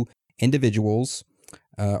interview individuals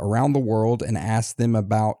around the world and ask them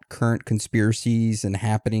about current conspiracies and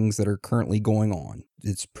happenings that are currently going on.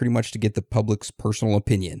 It's pretty much to get the public's personal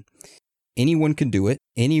opinion. Anyone can do it.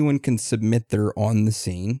 Anyone can submit their On the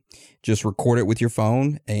Scene. Just record it with your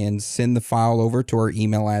phone and send the file over to our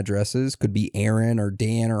email addresses. Could be Aaron or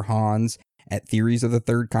Dan or Hans at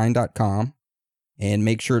theoriesofthethirdkind.com. And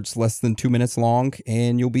make sure it's less than 2 minutes long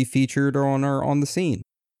and you'll be featured on our On the Scene.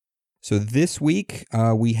 So this week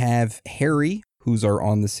we have Harry, who's our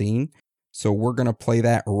On the Scene. So we're going to play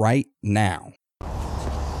that right now.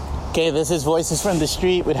 Okay, this is Voices from the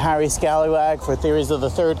Street with Harry Scallywag for Theories of the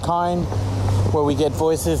Third Kind, where we get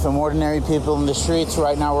voices from ordinary people in the streets.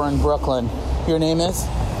 Right now we're in Brooklyn. Your name is?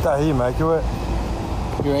 Tahir Makewit.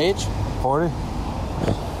 Your age? 40.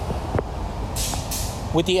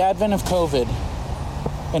 With the advent of COVID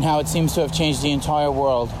and how it seems to have changed the entire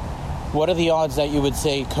world, what are the odds that you would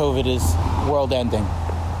say COVID is world-ending?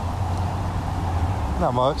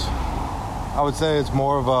 Not much. I would say it's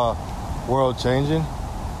more of a world-changing.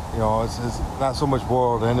 You know, it's not so much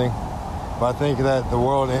world ending, but I think that the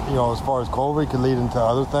world, you know, as far as COVID could lead into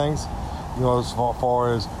other things, you know, as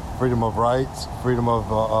far as freedom of rights, freedom of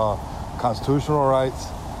constitutional rights,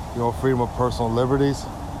 freedom of personal liberties.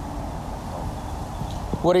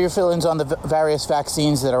 What are your feelings on the various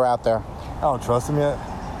vaccines that are out there? I don't trust them yet.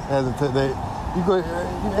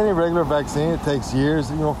 Any regular vaccine, it takes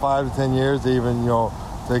years, 5 to 10 years to even,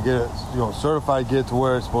 to get it, certified, get it to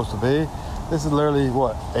where it's supposed to be. This is literally,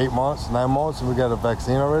 8 months, 9 months, and we got a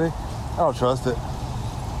vaccine already? I don't trust it.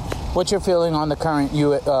 What's your feeling on the current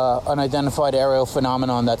unidentified aerial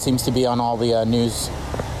phenomenon that seems to be on all the news?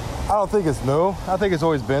 I don't think it's new. I think it's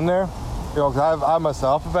always been there. 'Cause I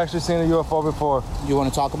myself have actually seen a UFO before. You want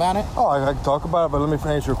to talk about it? Oh, I can talk about it, but let me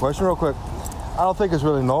answer your question real quick. I don't think it's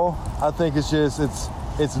really new. I think it's just,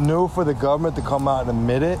 it's new for the government to come out and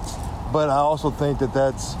admit it. But I also think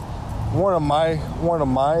that's one of my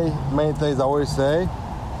main things I always say.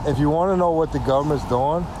 If you want to know what the government's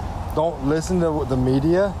doing, don't listen to the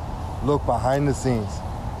media, look behind the scenes.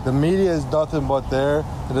 The media is nothing but there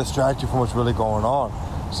to distract you from what's really going on.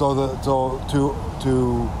 So the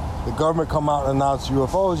government come out and announce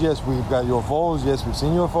UFOs. Yes, we've got UFOs. Yes, we've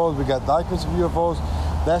seen UFOs. We got documents of UFOs.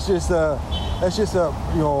 That's just to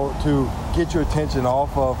get your attention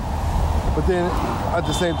off of. But then at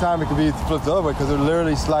the same time, it could be flipped the other way because they're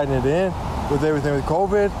literally sliding it in with everything with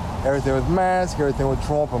COVID, everything with masks, everything with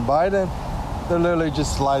Trump and Biden. They're literally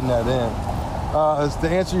just sliding that in. As to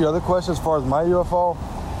answer your other question, as far as my UFO,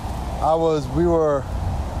 we were,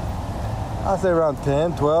 I'd say around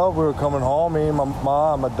 10, 12. We were coming home, me and my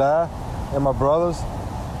mom, my dad, and my brothers,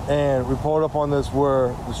 and we pulled up on the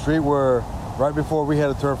street where right before we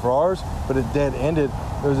had to turn for ours, but it dead ended.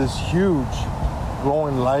 There was this huge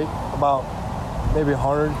glowing light, about maybe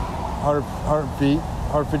 100 feet,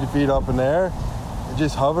 150 feet up in the air,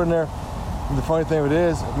 just hovering there. And the funny thing of it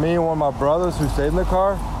is, me and one of my brothers who stayed in the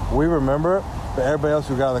car, we remember it, but everybody else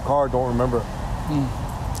who got in the car don't remember it.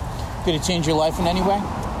 Did it change your life in any way?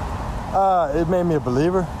 It made me a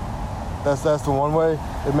believer. That's the one way.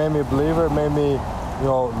 It made me a believer. It made me,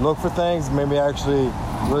 look for things. It made me actually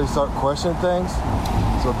really start questioning things.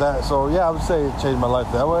 So yeah, I would say it changed my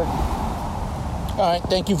life that way. All right.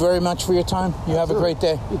 Thank you very much for your time. You have a great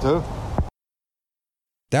day. You too.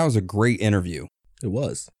 That was a great interview. It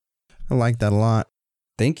was. I like that a lot.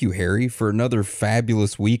 Thank you, Harry, for another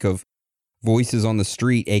fabulous week of Voices on the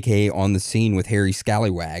Street, aka On the Scene with Harry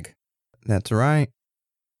Scallywag. That's right.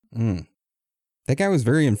 That guy was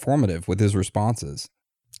very informative with his responses.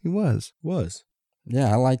 He was.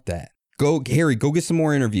 Yeah, I like that. Harry, go get some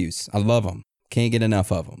more interviews. I love them. Can't get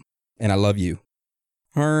enough of them. And I love you.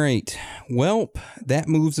 All right. Well, that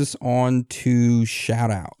moves us on to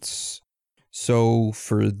shout-outs. So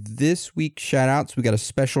for this week's shout-outs, we got a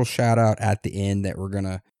special shout-out at the end that we're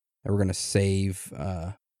gonna save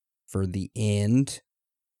for the end.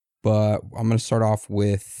 But I'm gonna start off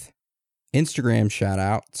with Instagram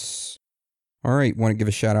shout-outs. All right, want to give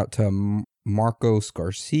a shout-out to Marcos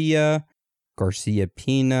Garcia, Garcia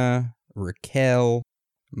Pina, Raquel,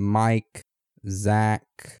 Mike, Zach,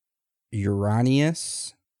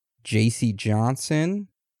 Uranius, JC Johnson,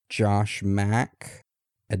 Josh Mack,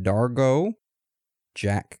 Adargo,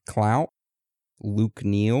 Jack Clout, Luke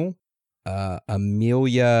Neal,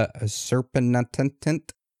 Amelia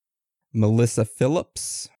Serpentatent, Melissa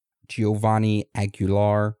Phillips, Giovanni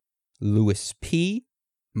Aguilar, Louis P.,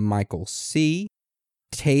 Michael C.,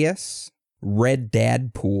 Teus, Red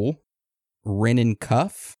Dadpool, Renan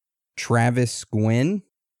Cuff, Travis Gwynn,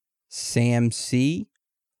 Sam C.,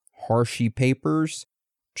 Hershey Papers,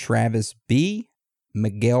 Travis B.,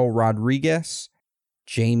 Miguel Rodriguez,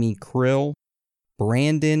 Jamie Krill,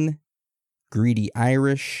 Brandon, Greedy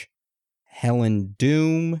Irish, Helen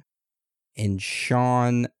Doom, and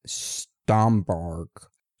Sean Stombarg.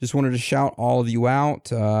 Just wanted to shout all of you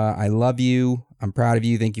out. I love you. I'm proud of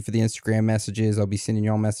you. Thank you for the Instagram messages. I'll be sending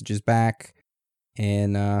y'all messages back.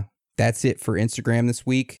 And that's it for Instagram this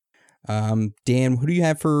week. Dan, who do you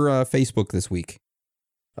have for Facebook this week?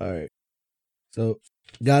 All right. So,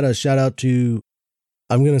 got a shout out to,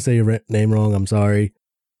 I'm going to say your name wrong. I'm sorry.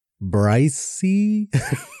 Bryce.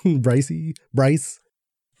 Bryce.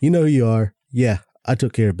 You know who you are. Yeah, I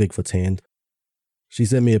took care of Bigfoot's hand. She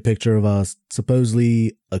sent me a picture of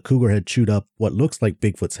supposedly a cougar had chewed up what looks like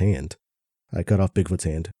Bigfoot's hand. I cut off Bigfoot's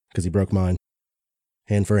hand because he broke mine.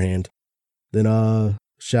 Hand for hand. Then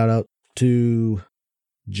shout out to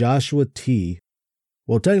Joshua T.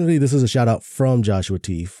 Well, technically this is a shout out from Joshua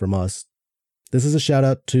T. from us. This is a shout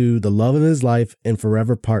out to the love of his life and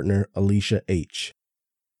forever partner, Alicia H.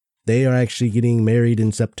 They are actually getting married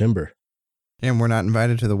in September. And we're not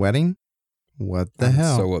invited to the wedding? What the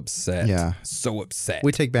hell? So upset. Yeah. So upset.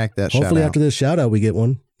 We take back that shout out. Hopefully after this shout out, we get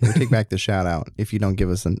one. We take back the shout out if you don't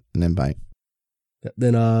give us an invite.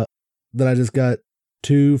 Then Then I just got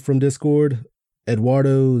 2 from Discord,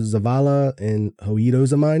 Eduardo Zavala and Hoito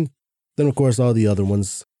Zamine. Then, of course, all the other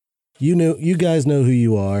ones. You guys know who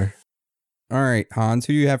you are. All right, Hans,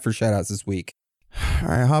 who do you have for shout outs this week? All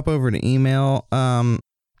right, hop over to email.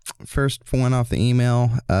 First one off the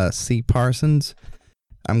email, C. Parsons.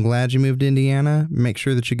 I'm glad you moved to Indiana. Make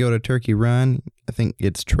sure that you go to Turkey Run. I think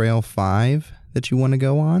it's Trail 5 that you want to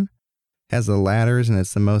go on. Has the ladders, and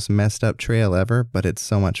it's the most messed up trail ever, but it's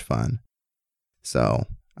so much fun. So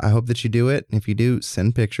I hope that you do it. If you do,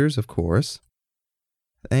 send pictures, of course.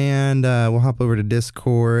 And we'll hop over to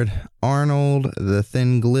Discord. Arnold, The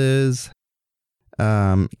Thin Gliz,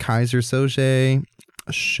 Kaiser Soje,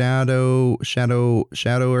 Shadow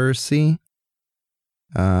Ursi,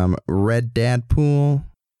 Red Dadpool,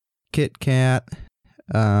 Kit Kat,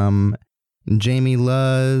 Jamie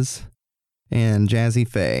Luz, and Jazzy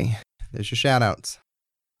Faye. There's your shout outs.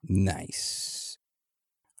 Nice.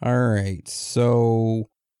 All right. So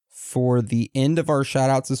for the end of our shout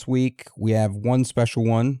outs this week, we have one special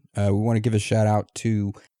one. We want to give a shout out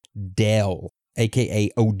to Dale,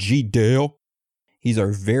 aka OG Dale. He's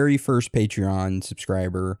our very first Patreon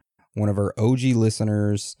subscriber, one of our OG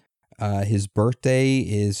listeners. His birthday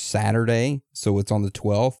is Saturday, so it's on the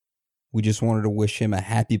 12th. We just wanted to wish him a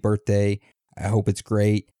happy birthday. I hope it's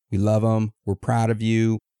great. We love him. We're proud of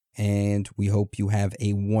you. And we hope you have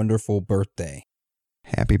a wonderful birthday.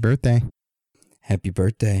 Happy birthday. Happy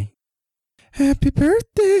birthday. Happy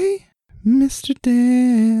birthday, Mr.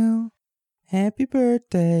 Dale. Happy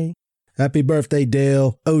birthday. Happy birthday,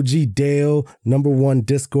 Dale. OG Dale, #1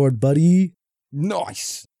 Discord buddy.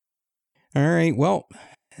 Nice. All right. Well,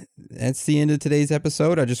 that's the end of today's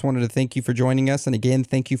episode. I just wanted to thank you for joining us. And again,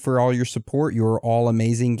 thank you for all your support. You're all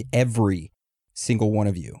amazing, every single one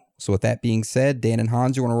of you. So with that being said, Dan and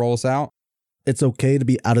Hans, you want to roll us out? It's okay to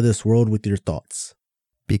be out of this world with your thoughts.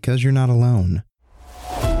 Because you're not alone.